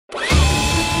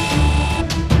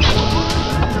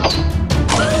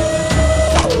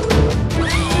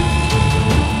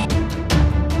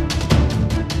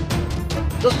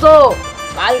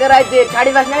কালকে রাইতে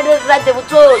 5:30 নাইট রাইতে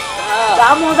বুঝছো যা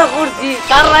মজা করছি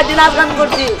সারা রাতে নাচ গান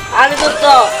করছি আরে দোস্ত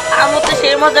আমি তো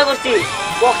সেই মজা করছি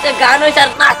বক্সে গান হইছে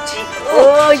আর নাচছি ও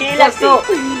সেই লাগছে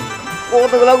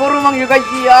কতগুলো গরুর মাংস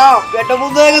খাইছি পেটটা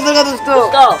বুঝ হয়ে গেছে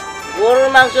দোস্ত গরুর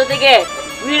মাংস থেকে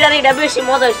বিরিয়ানিটা বেশি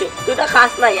মজা হইছে তুই তো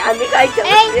খাস নাই আমি খাইছি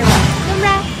এই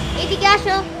তোমরা এদিকে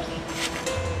আসো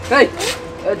এই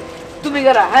তুমি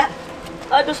গরা হ্যাঁ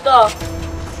ওই দোস্ত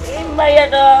এই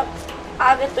মাইয়াটা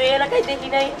আগে তো এলাকায় দেখি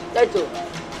নাই তাই তো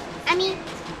আমি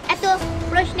এত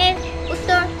প্রশ্নের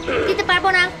উত্তর দিতে পারবো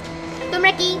না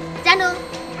তোমরা কি জানো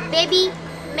বেবি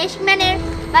মেশিং ম্যানের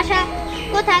বাসা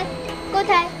কোথায়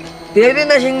কোথায় বেবি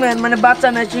মেশিং ম্যান মানে বাচ্চা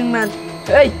মেশিং ম্যান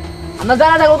এই আমরা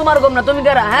জানা থাকো তোমার কম না তুমি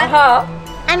কারা হ্যাঁ হ্যাঁ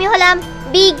আমি হলাম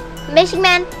বিগ মেশিং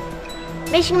ম্যান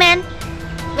মেশিং ম্যান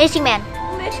মেশিং ম্যান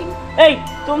এই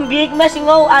তুমি বিগ মেশিং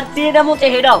হও আর চিড়া মুছে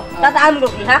হেডাও তাতে আমগো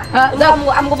কি হ্যাঁ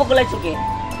আমগো বকলাই চুকে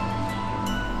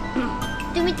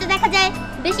তুমি তো দেখা যায়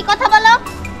বেশি কথা বলো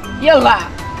ইয়াল্লা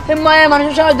হে মায়া মানুষ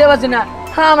সাহস দেবাছি না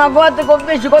হ্যাঁ আমার গোয়াতে খুব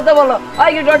বেশি কথা বলো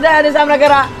ওই কি ডর দেখা দিছে আমরা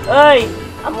কারা এই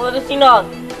আমগো তো চিনো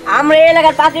আমরা এই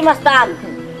এলাকার পাতি মাস্তান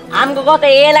আমগো কথা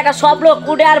এই এলাকার সব লোক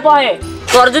কুটে আর বহে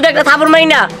তোর যদি একটা থাপড় মারি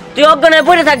না তুই অজ্ঞান হয়ে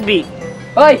পড়ে থাকবি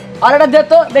ওই আর এটা দে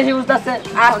তো বেশি বুঝতাছে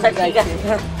আচ্ছা ঠিক আছে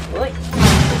ওই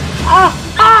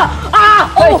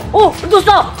ও দোস্ত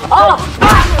ও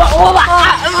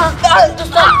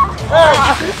দোস্ত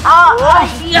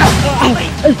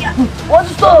ও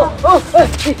দোস্ত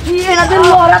এরা দিল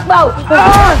রাত পাও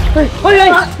ওই ওই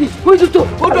ওই দোস্ত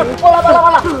ওঠ বলা বলা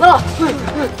বলা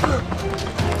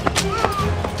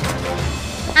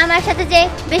আমার সাথে যে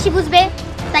বেশি বুঝবে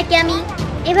তাকে আমি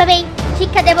এভাবেই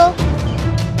শিক্ষা দেব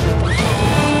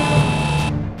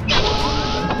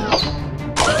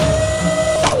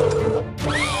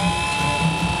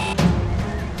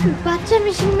বাচ্চা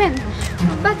মেশিং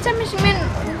ম্যান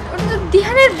ওটা তো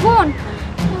দিহানের বোন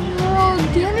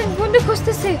দিহানের বোনকে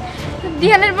খুঁজতেছে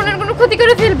দিহানের বোনের কোনো ক্ষতি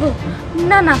করে ফেলবো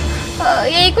না না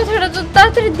এই কথাটা তো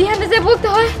তাড়াতাড়ি দিহানে যে বলতে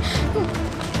হয়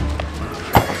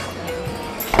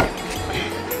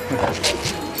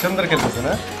সুন্দর খেলতেছে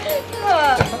না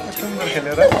সুন্দর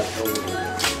খেলে রে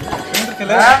সুন্দর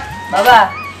খেলে বাবা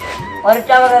ওরে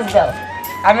চাবা গাছ দাও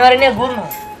আমি ওরে নিয়ে ঘুরবো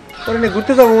ওরে নিয়ে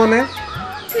ঘুরতে যাবো মানে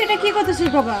তুই এটা কি করতেছিস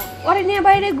বাবা ওরে নিয়ে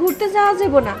বাইরে ঘুরতে যাওয়া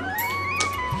যাবে না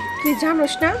তুই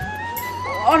জানোস না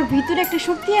ওর ভিতরে একটা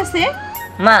শক্তি আছে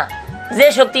মা যে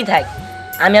শক্তি থাক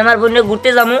আমি আমার বোনে ঘুরতে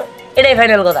যাবো এটাই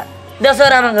ফাইনাল কথা দশ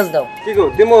ওরা আমার কাছে দাও কি গো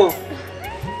দিমো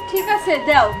ঠিক আছে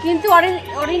দাও কিন্তু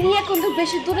ওরে নিয়ে কিন্তু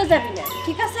বেশি দূরে যাবি না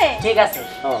ঠিক আছে ঠিক আছে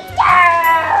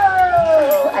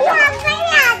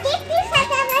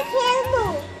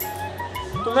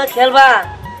তোমরা খেলবা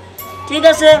ঠিক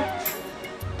আছে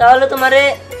তাহলে তোমারে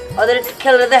ওদের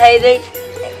খেলতে দেখাই দেই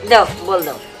দাও বল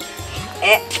দাও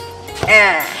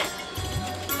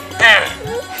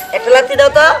একটা লাথি দাও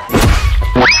তো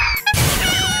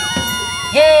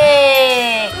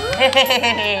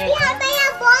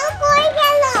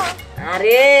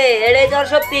আরে এটাই তোর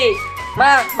শক্তি মা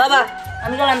বাবা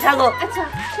আমি গেলাম থাকো আচ্ছা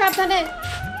সাবধানে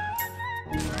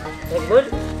দেখুন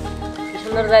কি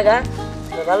সুন্দর জায়গা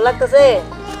ভালো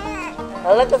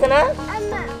লাগতেছে না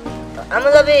আমি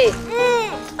যাবি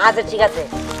আচ্ছা ঠিক আছে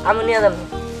আমি নিয়ে যাবো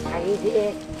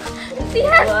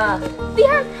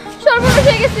দিহান সর্বনাশ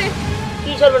হয়ে গেছে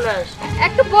কি সর্বনাশ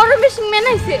একটা বড় মেশিং ম্যান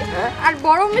আইছে আর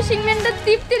বড় মেশিং ম্যানটা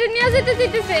দীপ্তিরে নিয়ে যেতে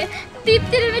দিতেছে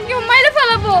দীপ্তিরে নাকি মাইরে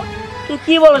ফেলাবো তুই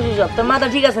কি বলছিস সব তোর মাথা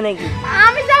ঠিক আছে নাকি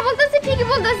আমি যা বলতেছি ঠিকই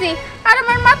বলতেছি আর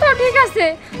আমার মাথাও ঠিক আছে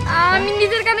আমি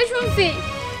নিজের কানে শুনছি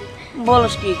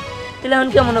বলস কি তাহলে এখন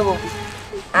কেমন হবো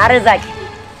আরে যাক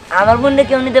আমার বোনটা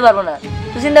কেউ নিতে পারবো না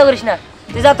তুই চিন্তা করিস না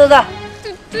তুই যা তো যা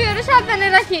তুই ওরা সাবধানে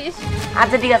রাখিস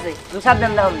আচ্ছা ঠিক আছে তুই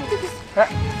সাবধান দাও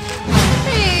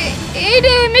এই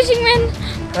রে মেশিং ম্যান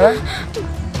হ্যাঁ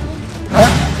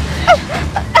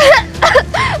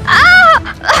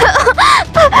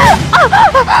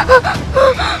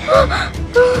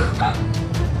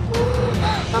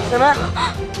আফসানা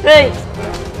এই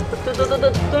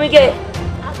তুমি কে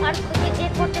আমার ক্ষতি যে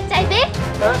করতে চাইবে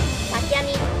তাকে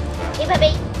আমি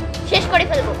এভাবেই শেষ করে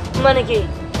ফেলবো মানে কি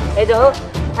এই দেখো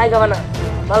হাই খাবা না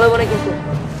ভালো বনে কিন্তু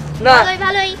না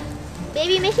ভালোই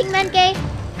বেবি মেশিং ম্যানকে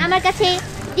আমার কাছে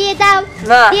দিয়ে দাও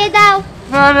না দিয়ে দাও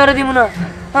না আমি ওরে দিব না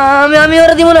আমি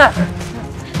ওরে দিব না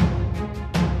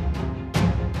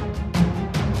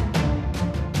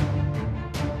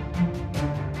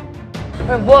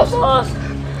বস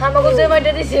আমাকে যে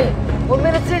মাইটা দিছে ও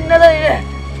মেরে চিন না জানি না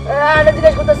আরে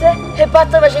জিজ্ঞেস করতেছে হে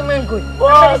বাচ্চা মেশিং ম্যান কই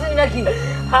চিনি নাকি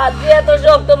হাত দিয়ে এত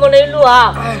শক্ত মনে লুহা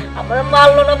আমার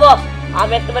মারলো না বস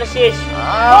আমি একেবারে শেষ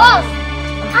বস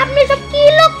আপনি সব কি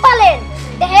লোক পালেন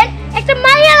দেখেন একটা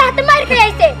মাইয়ার হাতে মার খেয়ে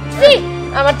আইছে ছি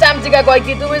আমার চামচিকা কয়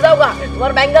কি তুমি যাও গা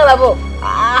তোমার ব্যাঙ্গা যাবো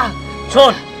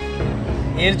শোন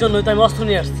এর জন্যই তো আমি অস্ত্র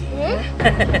নিয়ে আসছি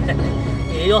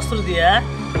এই অস্ত্র দিয়ে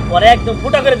পরে একদম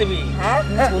ফুটা করে দিবি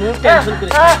কোনো টেনশন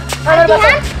করিস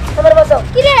না আমার বাঁচাও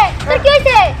কি রে তোর কি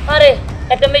হইছে আরে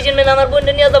একটা মেশিন ম্যান আমার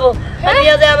বোনকে নিয়ে যাবো আর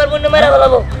নিয়ে যায় আমার বোনকে মেরে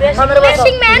ফেলাবো আমার বাঁচাও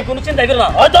মেশিন ম্যান কোনো চিন্তা করো না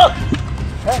হয়তো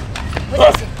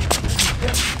বুঝাইছি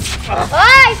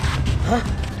ওই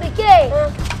তুই কে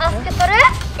আজকে তোরে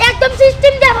একদম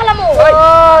সিস্টেম দিয়ে ফেলামু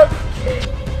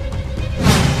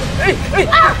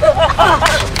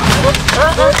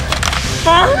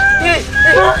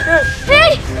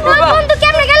এই তোর বন্ধু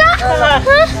কেমনে গেল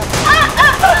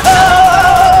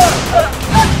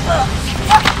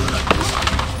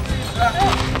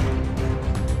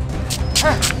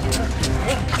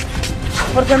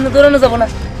ওর সামনে দৌড়ানো যাবো না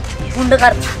ফোনটা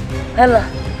কার হ্যালো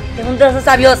এখন তো আছে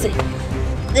চাবিও আছে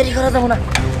দেরি করা যাবো না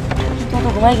তো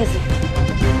ঘুমাই গেছে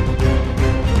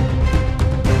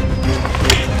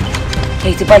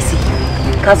এই তো পাইছি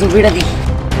কাজু বিড়া দিই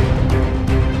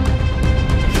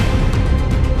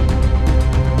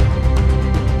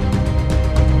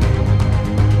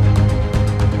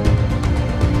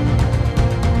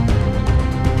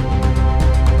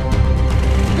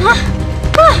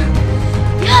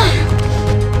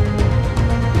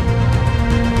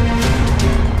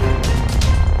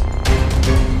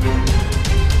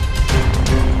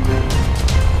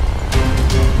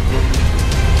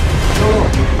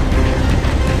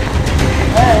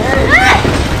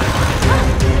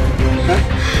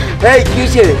এই কি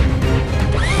হয়েছে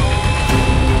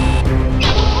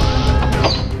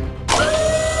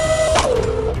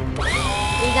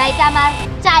এই গাড়িটা আমার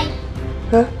চাই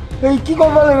এই কি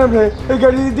করবো না এই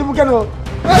গাড়ি দিব কেন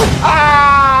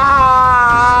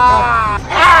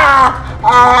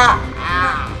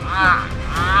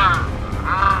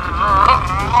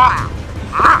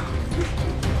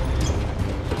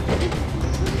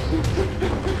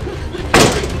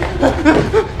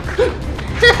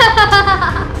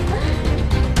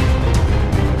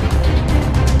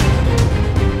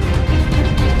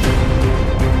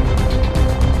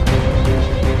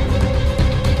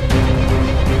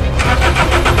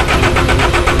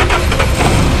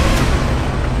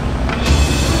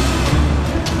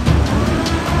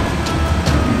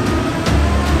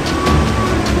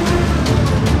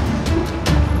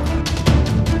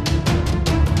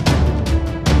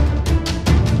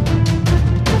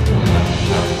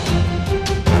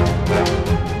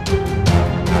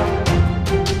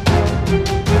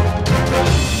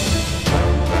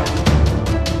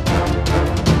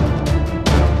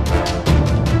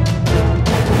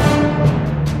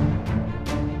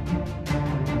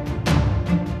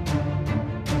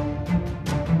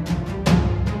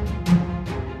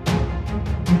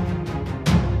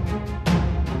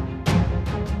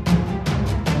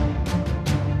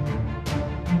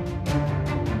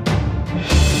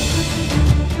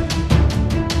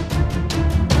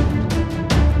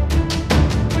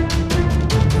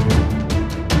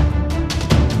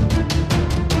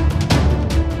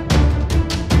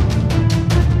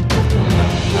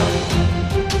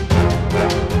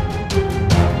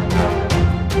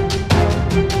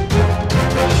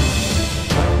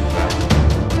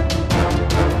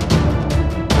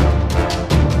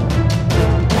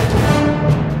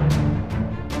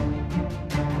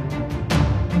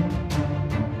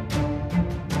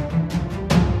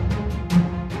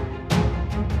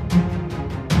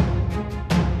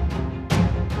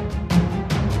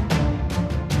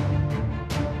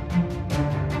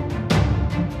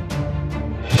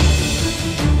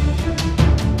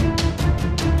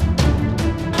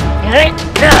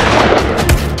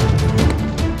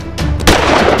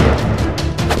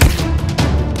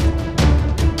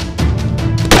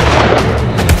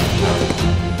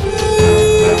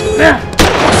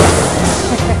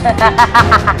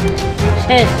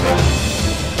শেষ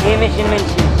এই মেশিন ম্যান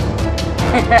শেষ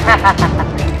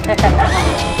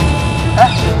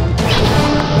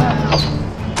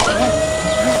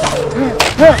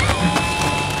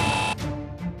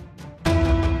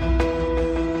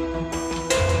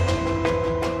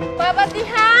বাবা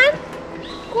দিহান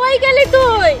কই গেলি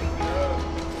তুই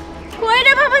কই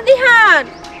রে বাবা দিহান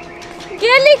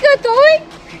গেলি কই তুই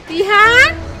দিহান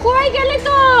কই গেলি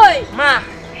তুই মা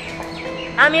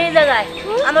আমি এই জায়গায়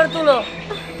আমার তুলো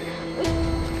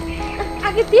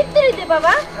আগে দীপ্তি দে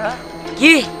বাবা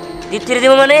কি দীপ্তি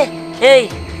দেব মানে এই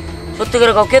সত্যি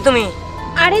করে কও কে তুমি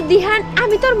আরে দিহান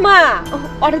আমি তোর মা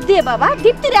ওরে দে বাবা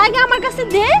দীপ্তি আগে আমার কাছে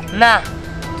দে না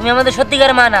তুমি আমাদের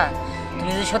সত্যিকার মা না তুমি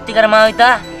যদি সত্যিকার মা হইতা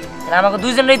তাহলে আমাকে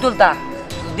দুইজনেরই তুলতা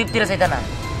দীপ্তিরে চাইতা না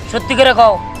সত্যি করে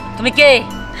কও তুমি কে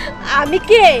আমি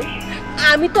কে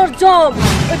আমি তোর জম,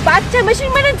 ওই বাচ্চা মেশিন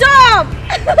ম্যানের জম।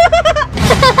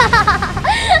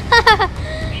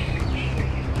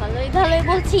 ভালোই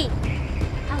বলছি,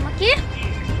 আমাকে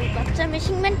ওই বাচ্চা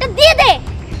মেশিন ম্যানটা দিয়ে দে।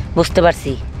 বুঝতে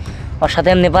পারছি, ওর সাথে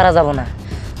এমনি পারা যাব না,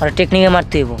 ওর টেকনিকে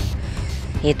মারতে হইব।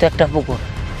 এই তো একটা পুকুর,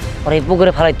 ওর এই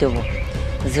পুকুরে ফালাইতে হইব।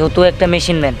 যেহেতু একটা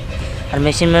মেশিন ম্যান, আর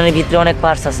মেশিন ম্যানের ভিতরে অনেক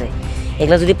পার্টস আছে,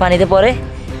 এগুলো যদি পানিতে পড়ে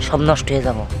সব নষ্ট হয়ে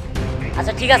যাব।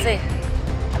 আচ্ছা ঠিক আছে,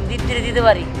 আমি দীপ্তিরে দিতে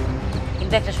পারি,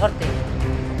 কিন্তু একটা শর্তে,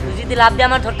 তুই যদি লাভ দিয়ে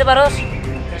আমার ধরতে পারোস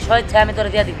স্বেচ্ছা আমি তোরে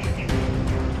দিয়ে দিব।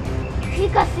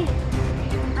 ঠিক আছে,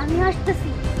 আমি আসতেছি।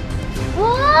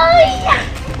 ওইয়া!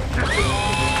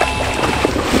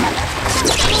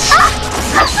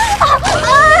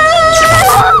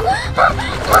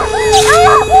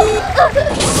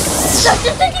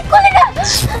 কি করলি না?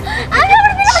 আমি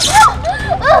আমার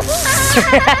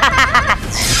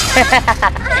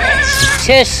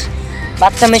শেষ,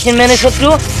 বাচ্চা মেশিন ম্যানের শত্রু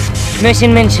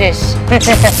মেশিন ম্যান শেষ।